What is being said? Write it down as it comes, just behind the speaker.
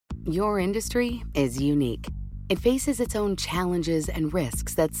Your industry is unique. It faces its own challenges and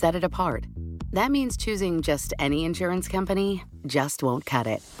risks that set it apart. That means choosing just any insurance company just won't cut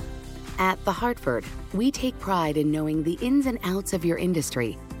it. At The Hartford, we take pride in knowing the ins and outs of your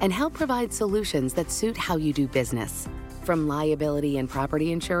industry and help provide solutions that suit how you do business. From liability and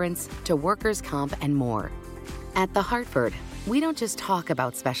property insurance to workers' comp and more. At The Hartford, we don't just talk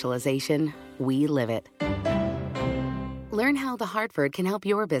about specialization, we live it. Learn how The Hartford can help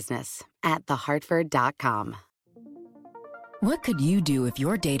your business at thehartford.com. What could you do if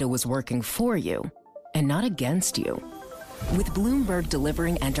your data was working for you and not against you? With Bloomberg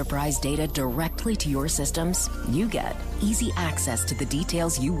delivering enterprise data directly to your systems, you get easy access to the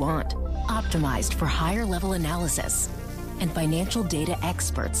details you want, optimized for higher level analysis, and financial data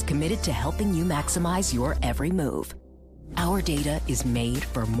experts committed to helping you maximize your every move. Our data is made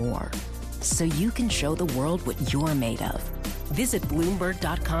for more, so you can show the world what you're made of. Visit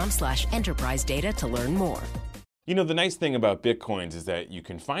Bloomberg.com/enterprise data to learn more. You know, the nice thing about Bitcoins is that you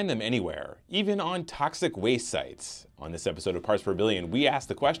can find them anywhere, even on toxic waste sites. On this episode of Parts Per Billion, we ask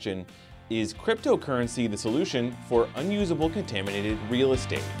the question, is cryptocurrency the solution for unusable contaminated real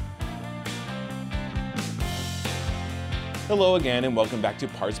estate? Hello again, and welcome back to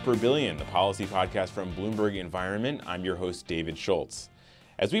Parts Per Billion, the policy podcast from Bloomberg Environment. I'm your host, David Schultz.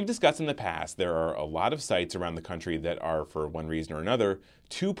 As we've discussed in the past, there are a lot of sites around the country that are, for one reason or another,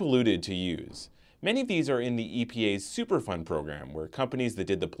 too polluted to use. Many of these are in the EPA's Superfund program, where companies that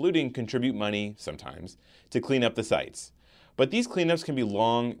did the polluting contribute money, sometimes, to clean up the sites. But these cleanups can be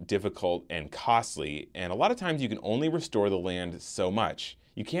long, difficult, and costly, and a lot of times you can only restore the land so much.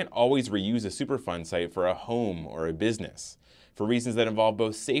 You can't always reuse a Superfund site for a home or a business, for reasons that involve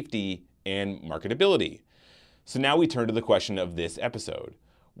both safety and marketability. So now we turn to the question of this episode.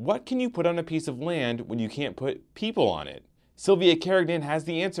 What can you put on a piece of land when you can't put people on it? Sylvia Carignan has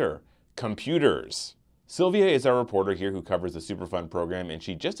the answer. Computers. Sylvia is our reporter here who covers the Superfund program, and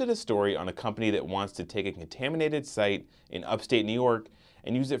she just did a story on a company that wants to take a contaminated site in upstate New York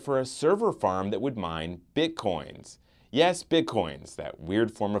and use it for a server farm that would mine Bitcoins. Yes, Bitcoins, that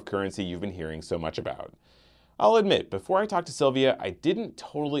weird form of currency you've been hearing so much about. I'll admit, before I talked to Sylvia, I didn't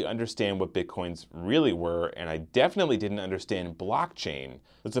totally understand what Bitcoins really were, and I definitely didn't understand blockchain,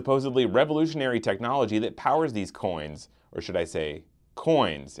 the supposedly revolutionary technology that powers these coins, or should I say,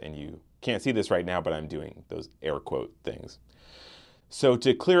 coins, and you can't see this right now, but I'm doing those air quote things. So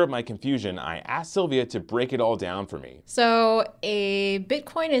to clear up my confusion, I asked Sylvia to break it all down for me. So a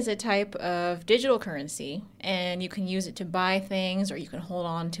Bitcoin is a type of digital currency, and you can use it to buy things or you can hold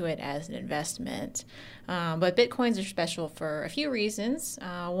on to it as an investment. But Bitcoins are special for a few reasons.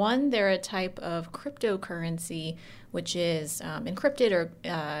 One, they're a type of cryptocurrency, which is encrypted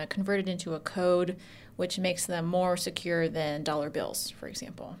or converted into a code, which makes them more secure than dollar bills, for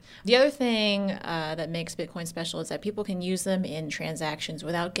example. The other thing that makes Bitcoin special is that people can use them in transactions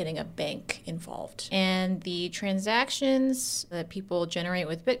without getting a bank involved. And the transactions that people generate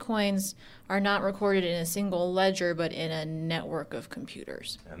with Bitcoins are not recorded in a single ledger, but in a network of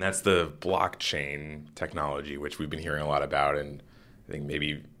computers. And that's the blockchain technology, which we've been hearing a lot about, and I think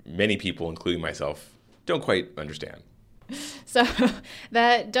maybe many people, including myself, don't quite understand. So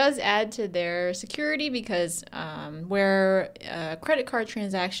that does add to their security because where credit card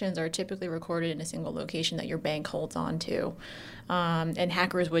transactions are typically recorded in a single location that your bank holds on to, and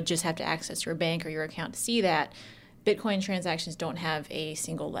hackers would just have to access your bank or your account to see that, Bitcoin transactions don't have a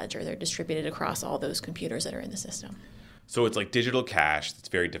single ledger. They're distributed across all those computers that are in the system. So it's like digital cash that's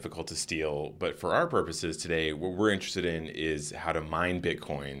very difficult to steal. But for our purposes today, what we're interested in is how to mine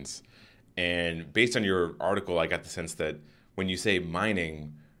Bitcoins. And based on your article, I got the sense that when you say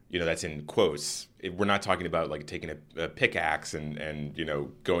mining, that's in quotes. We're not talking about like taking a pickaxe and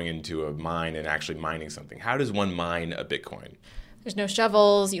going into a mine and actually mining something. How does one mine a Bitcoin? There's no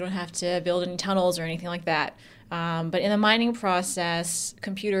shovels. You don't have to build any tunnels or anything like that. But in the mining process,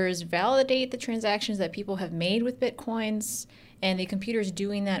 computers validate the transactions that people have made with Bitcoins, and the computers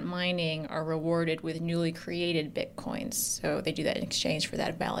doing that mining are rewarded with newly created Bitcoins. So they do that in exchange for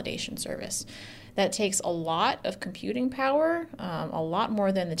that validation service. That takes a lot of computing power, a lot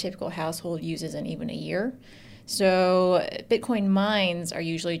more than the typical household uses in even a year. So Bitcoin mines are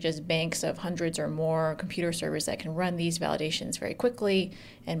usually just banks of hundreds or more computer servers that can run these validations very quickly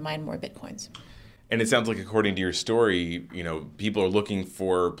and mine more Bitcoins. And it sounds like, according to your story, people are looking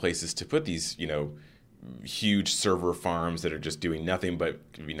for places to put these, huge server farms that are just doing nothing but,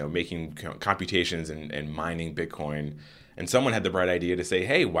 making computations and mining Bitcoin. And someone had the bright idea to say,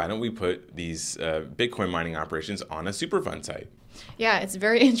 hey, why don't we put these Bitcoin mining operations on a Superfund site? Yeah, it's a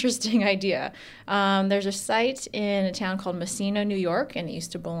very interesting idea. There's a site in a town called Messina, New York, and it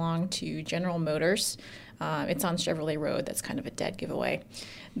used to belong to General Motors. It's on Chevrolet Road. That's kind of a dead giveaway.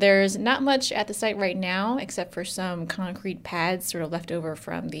 There's not much at the site right now, except for some concrete pads sort of left over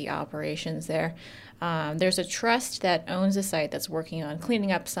from the operations there. There's a trust that owns the site that's working on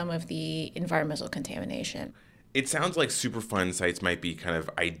cleaning up some of the environmental contamination. It sounds like Superfund sites might be kind of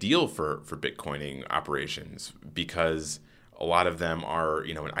ideal for Bitcoining operations because a lot of them are,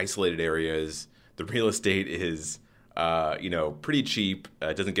 in isolated areas. The real estate is, pretty cheap.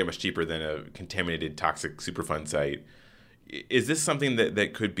 It doesn't get much cheaper than a contaminated, toxic Superfund site. Is this something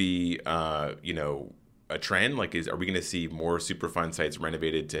that could be, a trend? Like, are we going to see more Superfund sites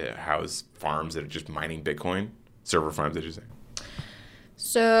renovated to house farms that are just mining Bitcoin? Server farms, I should say.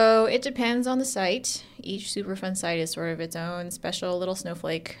 So it depends on the site. Each Superfund site is sort of its own special little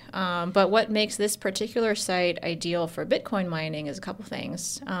snowflake. But what makes this particular site ideal for Bitcoin mining is a couple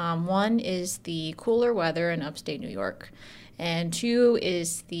things. One is the cooler weather in upstate New York, and two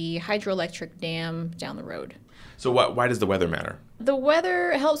is the hydroelectric dam down the road. So why does the weather matter? The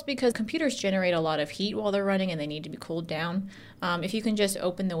weather helps because computers generate a lot of heat while they're running and they need to be cooled down. If you can just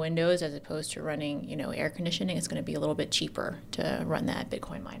open the windows as opposed to running, air conditioning, it's going to be a little bit cheaper to run that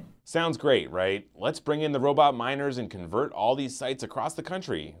Bitcoin mine. Sounds great, right? Let's bring in the robot miners and convert all these sites across the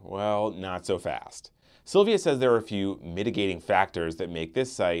country. Well, not so fast. Sylvia says there are a few mitigating factors that make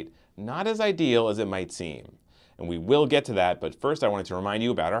this site not as ideal as it might seem. And we will get to that, but first I wanted to remind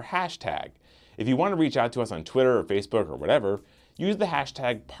you about our hashtag. If you want to reach out to us on Twitter or Facebook or whatever, use the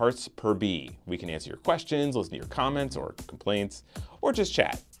hashtag PartsPerB. We can answer your questions, listen to your comments or complaints, or just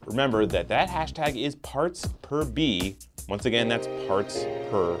chat. Remember that hashtag is PartsPerB. Once again, that's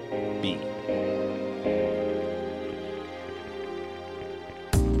PartsPerB.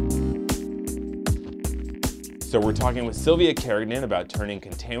 So we're talking with Sylvia Carignan about turning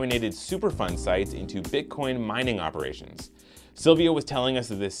contaminated Superfund sites into Bitcoin mining operations. Sylvia was telling us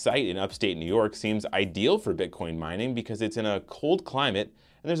that this site in upstate New York seems ideal for Bitcoin mining because it's in a cold climate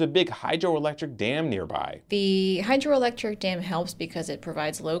and there's a big hydroelectric dam nearby. The hydroelectric dam helps because it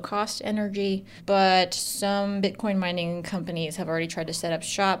provides low-cost energy, but some Bitcoin mining companies have already tried to set up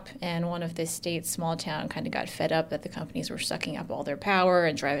shop, and one of the state's small town kind of got fed up that the companies were sucking up all their power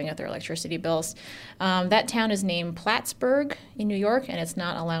and driving up their electricity bills. That town is named Plattsburgh in New York, and it's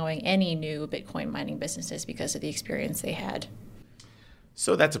not allowing any new Bitcoin mining businesses because of the experience they had.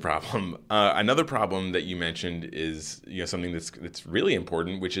 So that's a problem. Another problem that you mentioned is something that's really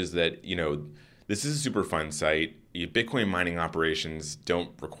important, which is that this is a Superfund site. Bitcoin mining operations don't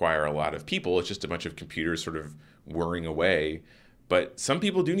require a lot of people. It's just a bunch of computers sort of whirring away. But some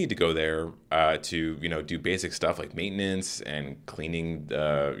people do need to go there to do basic stuff like maintenance and cleaning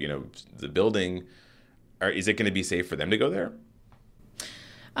the building. Is it going to be safe for them to go there?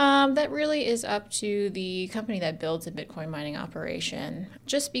 That really is up to the company that builds a Bitcoin mining operation.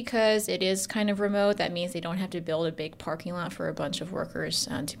 Just because it is kind of remote, that means they don't have to build a big parking lot for a bunch of workers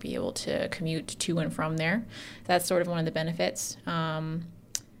to be able to commute to and from there. That's sort of one of the benefits.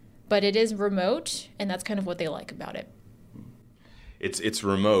 But it is remote, and that's kind of what they like about it. It's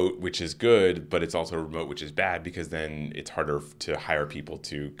remote, which is good, but it's also remote, which is bad because then it's harder to hire people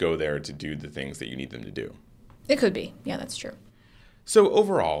to go there to do the things that you need them to do. It could be. Yeah, that's true. So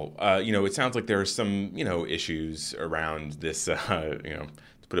overall, it sounds like there are some, issues around this, to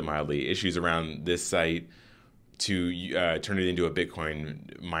put it mildly, issues around this site to turn it into a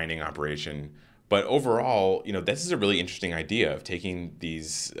Bitcoin mining operation. But overall, this is a really interesting idea of taking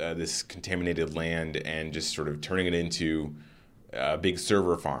this contaminated land and just sort of turning it into a big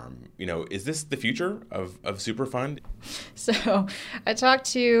server farm. Is this the future of Superfund? So I talked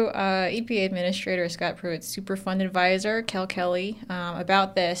to EPA Administrator Scott Pruitt's Superfund advisor, Kel Kelly,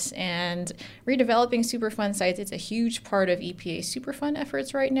 about this. And redeveloping Superfund sites, it's a huge part of EPA's Superfund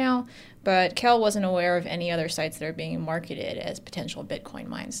efforts right now. But Kel wasn't aware of any other sites that are being marketed as potential Bitcoin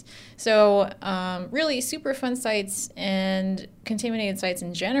mines. So really, Superfund sites and contaminated sites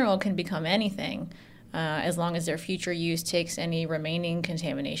in general can become anything. As long as their future use takes any remaining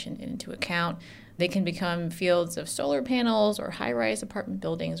contamination into account. They can become fields of solar panels or high-rise apartment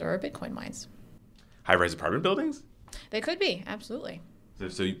buildings or Bitcoin mines. High-rise apartment buildings? They could be, absolutely.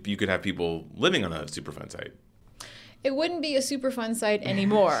 So you could have people living on a Superfund site? It wouldn't be a Superfund site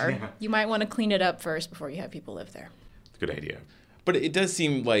anymore. Yeah. You might want to clean it up first before you have people live there. Good idea. But it does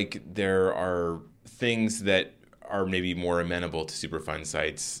seem like there are things that are maybe more amenable to Superfund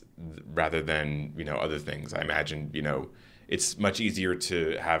sites rather than, other things. I imagine, it's much easier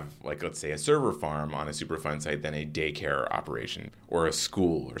to have, like, let's say, a server farm on a Superfund site than a daycare operation or a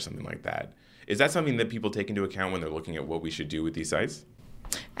school or something like that. Is that something that people take into account when they're looking at what we should do with these sites?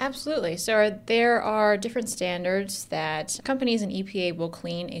 Absolutely. So there are different standards that companies and EPA will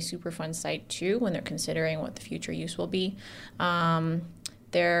clean a Superfund site to when they're considering what the future use will be.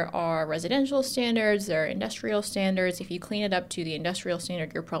 There are residential standards, there are industrial standards. If you clean it up to the industrial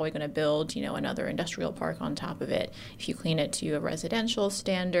standard, you're probably going to build, another industrial park on top of it. If you clean it to a residential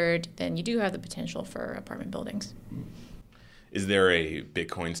standard, then you do have the potential for apartment buildings. Is there a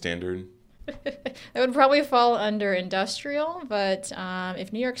Bitcoin standard? That would probably fall under industrial, but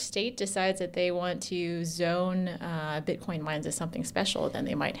if New York State decides that they want to zone Bitcoin mines as something special, then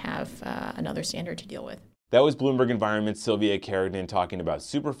they might have another standard to deal with. That was Bloomberg Environment's Sylvia Carignan talking about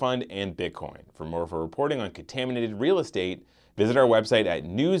Superfund and Bitcoin. For more of her reporting on contaminated real estate, visit our website at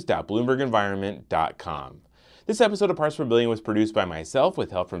news.bloombergenvironment.com. This episode of Parts Per Billion was produced by myself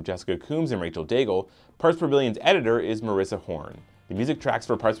with help from Jessica Coombs and Rachel Daigle. Parts Per Billion's editor is Marissa Horn. The music tracks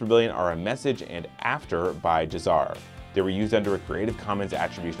for Parts Per Billion are A Message and After by Jazar. They were used under a Creative Commons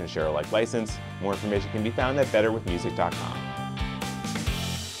Attribution Share Alike license. More information can be found at betterwithmusic.com.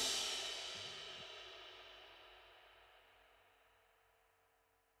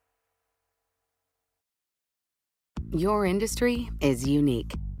 Your industry is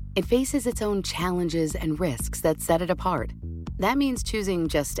unique. It faces its own challenges and risks that set it apart. That means choosing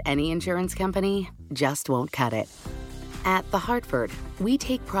just any insurance company just won't cut it. At The Hartford, we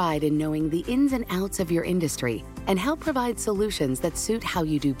take pride in knowing the ins and outs of your industry and help provide solutions that suit how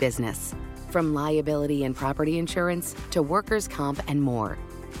you do business. From liability and property insurance to workers' comp and more.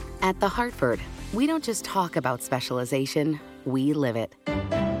 At The Hartford, we don't just talk about specialization, we live it.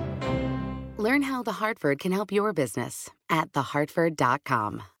 Learn how The Hartford can help your business at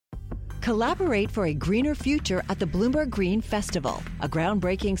thehartford.com. Collaborate for a greener future at the Bloomberg Green Festival, a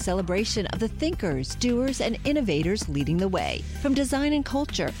groundbreaking celebration of the thinkers, doers, and innovators leading the way. From design and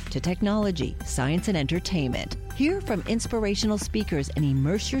culture to technology, science, and entertainment. Hear from inspirational speakers and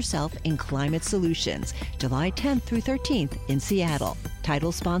immerse yourself in climate solutions. July 10th through 13th in Seattle.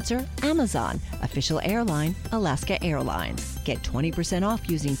 Title sponsor, Amazon. Official airline, Alaska Airlines. Get 20% off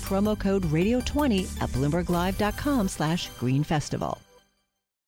using promo code RADIO20 at BloombergLive.com/Green Festival.